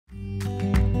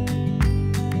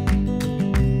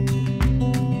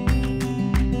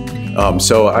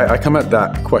So I come at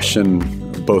that question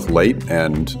both late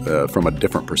and from a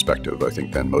different perspective, I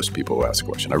think, than most people who ask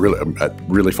the question. I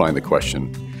really find the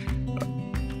question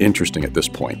interesting at this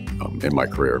point in my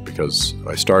career, because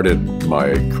I started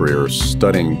my career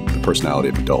studying the personality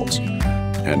of adults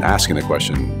and asking the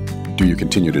question, do you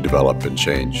continue to develop and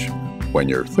change when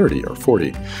you're 30 or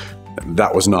 40?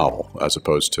 That was novel, as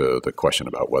opposed to the question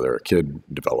about whether a kid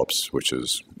develops, which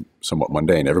is somewhat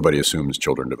mundane. Everybody assumes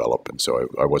children develop, and so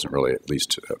I wasn't really, at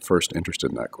least at first, interested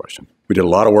in that question. We did a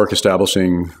lot of work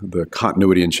establishing the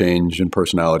continuity and change in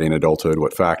personality in adulthood,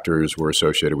 what factors were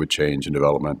associated with change and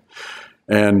development.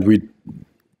 And we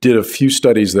did a few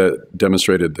studies that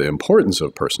demonstrated the importance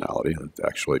of personality, that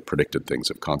actually predicted things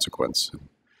of consequence.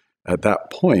 At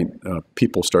that point,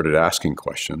 people started asking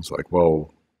questions like,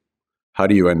 well, how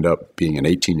do you end up being an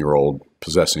 18-year-old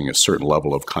possessing a certain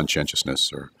level of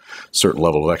conscientiousness or a certain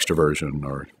level of extroversion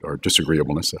or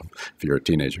disagreeableness if you're a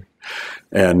teenager?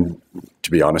 And to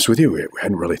be honest with you, we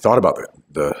hadn't really thought about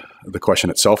the question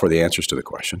itself or the answers to the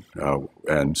question.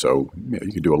 And so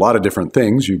you can do a lot of different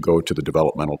things. You go to the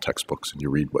developmental textbooks and you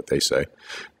read what they say.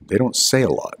 They don't say a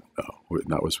lot. And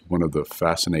that was one of the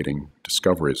fascinating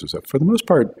discoveries, is that for the most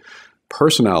part,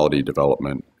 personality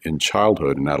development in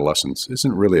childhood and adolescence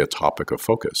isn't really a topic of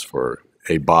focus for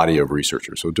a body of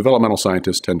researchers. So developmental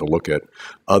scientists tend to look at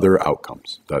other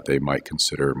outcomes that they might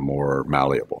consider more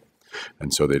malleable.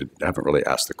 And so they haven't really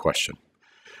asked the question.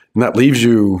 And that leaves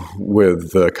you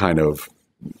with the kind of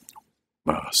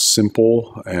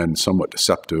simple and somewhat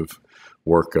deceptive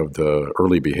work of the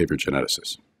early behavior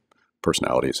geneticists.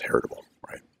 Personality is heritable.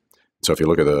 So if you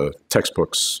look at the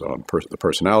textbooks on the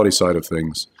personality side of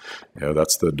things,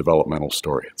 that's the developmental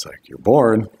story. It's like you're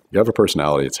born, you have a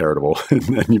personality, it's heritable, and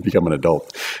then you become an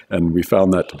adult. And we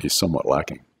found that to be somewhat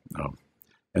lacking.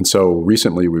 And so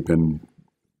recently we've been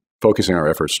focusing our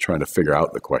efforts trying to figure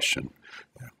out the question,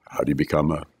 how do you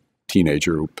become a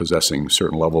teenager possessing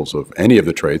certain levels of any of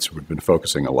the traits? We've been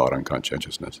focusing a lot on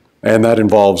conscientiousness. And that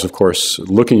involves, of course,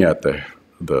 looking at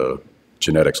the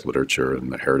genetics literature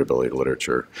and the heritability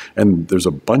literature. And there's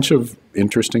a bunch of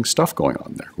interesting stuff going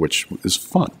on there, which is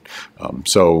fun.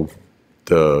 So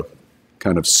the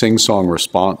kind of sing-song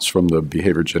response from the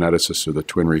behavior geneticists or the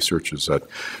twin researchers that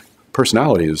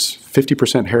personality is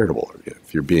 50% heritable.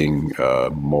 If you're being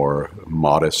more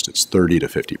modest, it's 30 to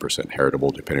 50% heritable,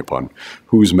 depending upon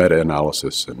whose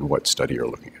meta-analysis and what study you're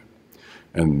looking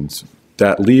at. And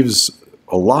that leaves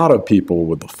a lot of people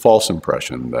with the false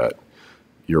impression that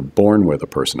you're born with a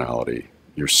personality,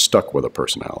 you're stuck with a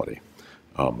personality,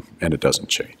 and it doesn't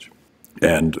change.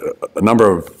 And a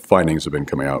number of findings have been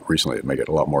coming out recently that make it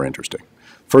a lot more interesting.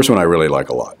 First one I really like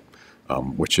a lot,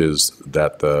 which is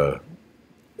that the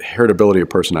heritability of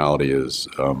personality is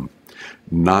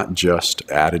not just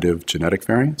additive genetic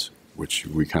variance, which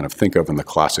we kind of think of in the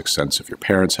classic sense. If your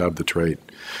parents have the trait,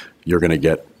 you're going to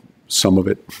get some of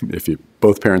it. If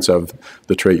both parents have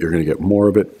the trait, you're going to get more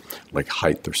of it, like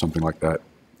height or something like that.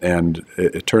 And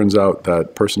it turns out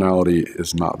that personality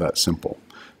is not that simple.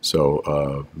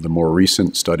 So the more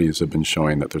recent studies have been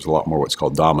showing that there's a lot more what's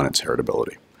called dominance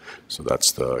heritability. So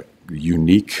that's the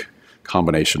unique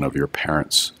combination of your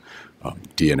parents'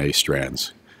 DNA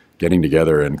strands getting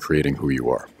together and creating who you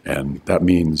are. And that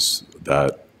means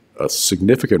that a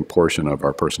significant portion of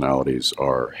our personalities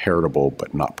are heritable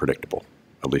but not predictable,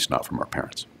 at least not from our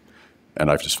parents. And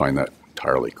I just find that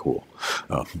entirely cool,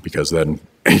 because then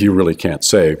you really can't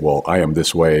say, well, I am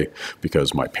this way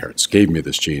because my parents gave me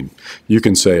this gene. You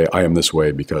can say, I am this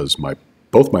way because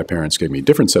both my parents gave me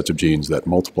different sets of genes that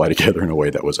multiply together in a way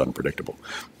that was unpredictable.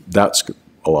 That's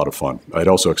a lot of fun. It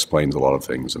also explains a lot of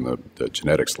things in the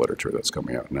genetics literature that's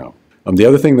coming out now. The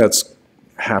other thing that's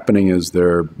happening is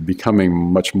they're becoming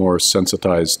much more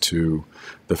sensitized to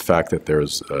the fact that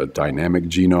there's a dynamic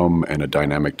genome and a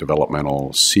dynamic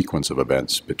developmental sequence of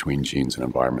events between genes and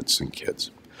environments in kids.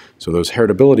 So those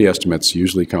heritability estimates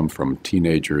usually come from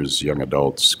teenagers, young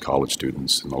adults, college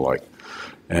students, and the like.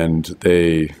 And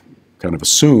they kind of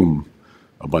assume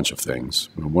a bunch of things.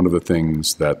 One of the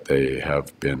things that they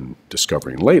have been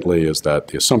discovering lately is that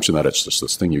the assumption that it's just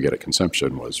this thing you get at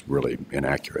conception was really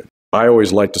inaccurate. I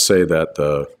always like to say that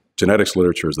the genetics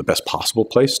literature is the best possible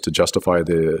place to justify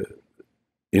the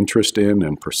interest in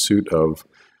and pursuit of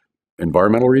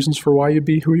environmental reasons for why you'd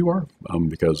be who you are,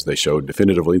 because they showed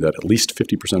definitively that at least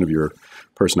 50% of your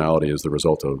personality is the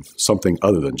result of something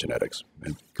other than genetics.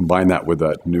 And combine that with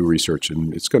that new research,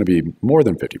 and it's going to be more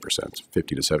than 50%,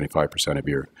 50 to 75%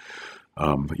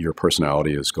 of your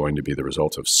personality is going to be the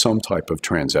result of some type of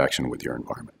transaction with your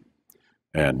environment.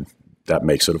 And that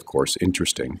makes it, of course,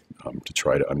 interesting to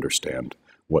try to understand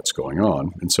what's going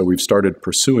on. And so we've started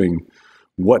pursuing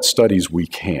what studies we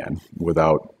can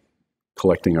without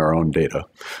collecting our own data,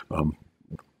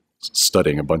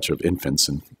 studying a bunch of infants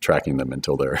and tracking them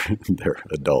until they're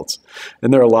adults.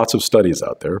 And there are lots of studies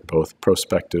out there, both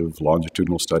prospective,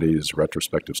 longitudinal studies,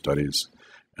 retrospective studies,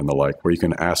 and the like, where you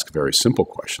can ask very simple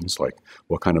questions like,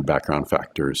 what kind of background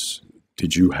factors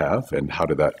did you have, and how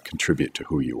did that contribute to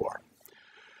who you are?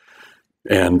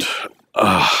 And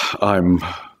I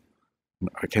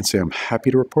can't say I'm happy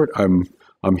to report.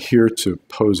 I'm here to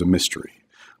pose a mystery,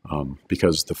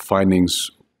 because the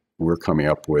findings we're coming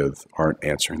up with aren't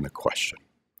answering the question.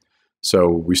 So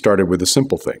we started with the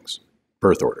simple things.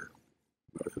 Birth order.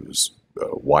 It was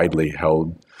a widely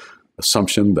held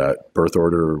assumption that birth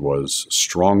order was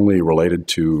strongly related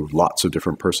to lots of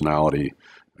different personality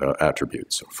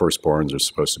attributes. So firstborns are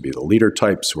supposed to be the leader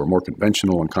types who are more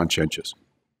conventional and conscientious.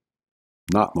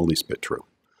 Not in the least bit true.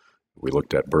 We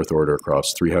looked at birth order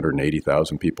across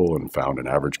 380,000 people and found an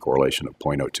average correlation of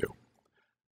 0.02.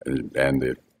 And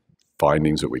the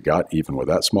findings that we got, even with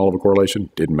that small of a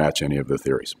correlation, didn't match any of the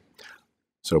theories.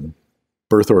 So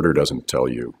birth order doesn't tell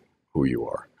you who you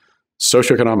are.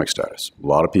 Socioeconomic status. A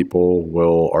lot of people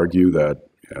will argue that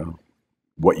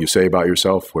what you say about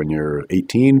yourself when you're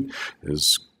 18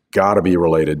 is got to be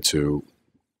related to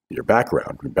your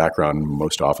background. Your background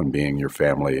most often being your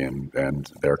family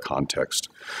and their context,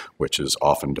 which is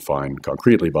often defined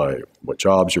concretely by what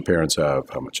jobs your parents have,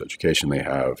 how much education they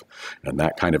have, and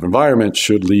that kind of environment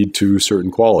should lead to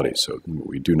certain qualities. So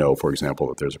we do know, for example,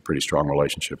 that there's a pretty strong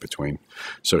relationship between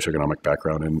socioeconomic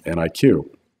background and IQ.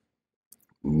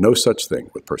 No such thing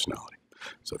with personality.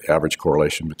 So the average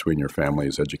correlation between your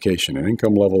family's education and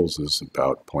income levels is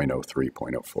about 0.03,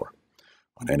 0.04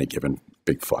 on any given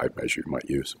big five measure you might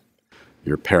use.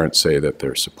 Your parents say that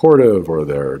they're supportive or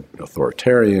they're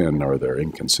authoritarian or they're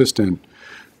inconsistent.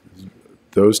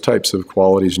 Those types of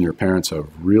qualities in your parents have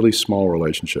really small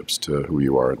relationships to who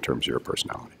you are in terms of your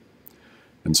personality.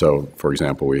 And so, for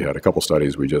example, we had a couple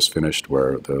studies we just finished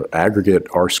where the aggregate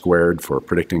R-squared for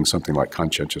predicting something like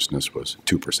conscientiousness was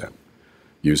 2%,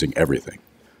 using everything.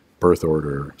 Birth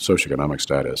order, socioeconomic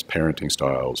status, parenting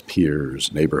styles,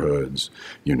 peers, neighborhoods,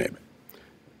 you name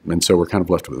it. And so we're kind of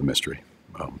left with a mystery.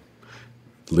 At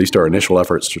least our initial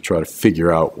efforts to try to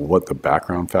figure out what the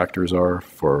background factors are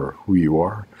for who you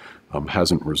are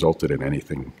hasn't resulted in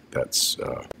anything that's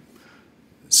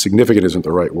significant isn't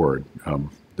the right word.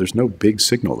 There's no big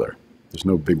signal there. There's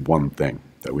no big one thing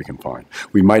that we can find.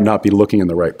 We might not be looking in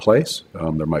the right place.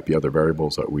 There might be other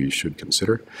variables that we should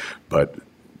consider, but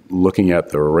looking at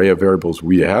the array of variables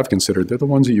we have considered, they're the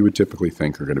ones that you would typically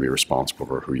think are going to be responsible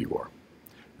for who you are.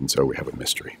 And so we have a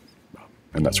mystery,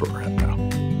 and that's where we're at now.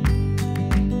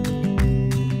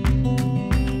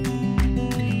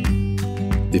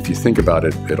 If you think about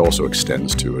it, it also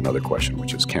extends to another question,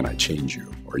 which is, can I change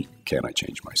you, or can I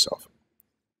change myself?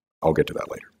 I'll get to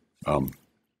that later.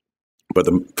 But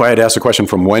if I had asked the question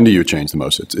from when do you change the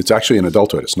most, it's actually in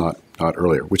adulthood. It's not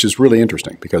earlier, which is really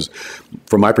interesting because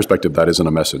from my perspective, that isn't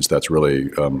a message that's really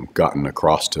gotten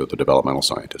across to the developmental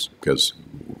scientists, because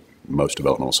most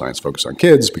developmental science focus on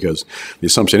kids because the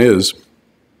assumption is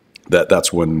that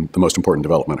that's when the most important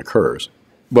development occurs.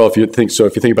 Well, if you think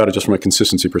about it just from a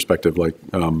consistency perspective, like,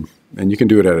 and you can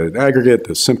do it at an aggregate.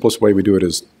 The simplest way we do it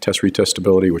is test-retest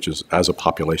stability, which is, as a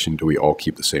population, do we all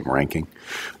keep the same ranking?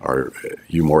 Are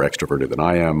you more extroverted than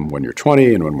I am when you're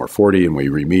 20 and when we're 40 and we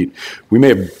re-meet? We may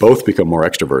have both become more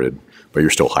extroverted, but you're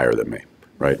still higher than me,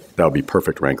 right? That would be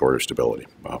perfect rank order stability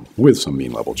with some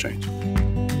mean level change.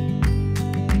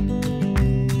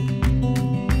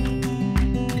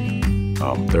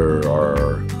 There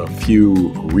are a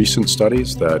few recent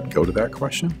studies that go to that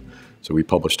question. So we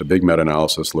published a big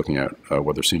meta-analysis looking at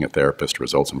whether seeing a therapist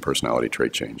results in personality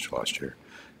trait change last year,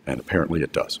 and apparently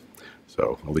it does.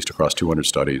 So at least across 200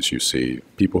 studies, you see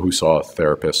people who saw a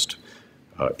therapist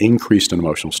increased in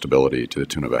emotional stability to the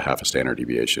tune of a half a standard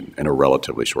deviation in a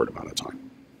relatively short amount of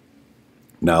time.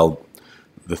 Now,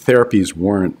 the therapies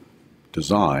weren't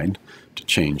designed to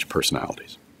change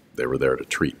personalities. They were there to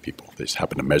treat people. They just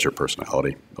happened to measure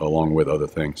personality along with other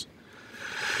things.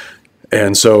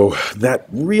 And so that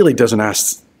really doesn't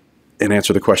ask and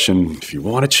answer the question, if you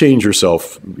want to change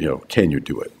yourself, can you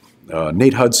do it?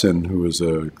 Nate Hudson, who is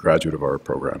a graduate of our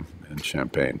program in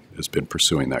Champaign, has been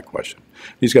pursuing that question.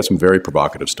 He's got some very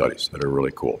provocative studies that are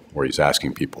really cool, where he's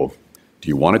asking people, do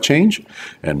you want to change?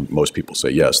 And most people say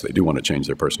yes, they do want to change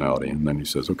their personality. And then he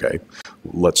says, okay,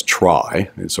 let's try.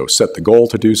 And so set the goal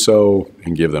to do so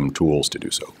and give them tools to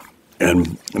do so.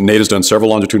 And Nate has done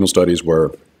several longitudinal studies where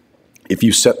if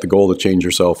you set the goal to change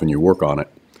yourself and you work on it,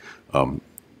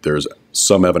 there's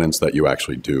some evidence that you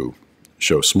actually do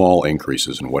show small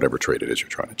increases in whatever trait it is you're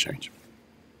trying to change.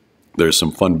 There's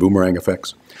some fun boomerang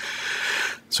effects.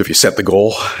 So if you set the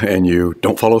goal and you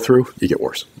don't follow through, you get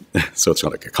worse. So it's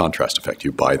not like a contrast effect.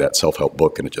 You buy that self-help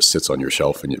book and it just sits on your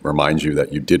shelf and it reminds you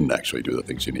that you didn't actually do the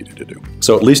things you needed to do.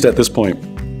 So at least at this point,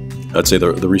 I'd say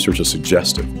the research is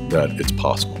suggestive that it's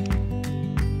possible.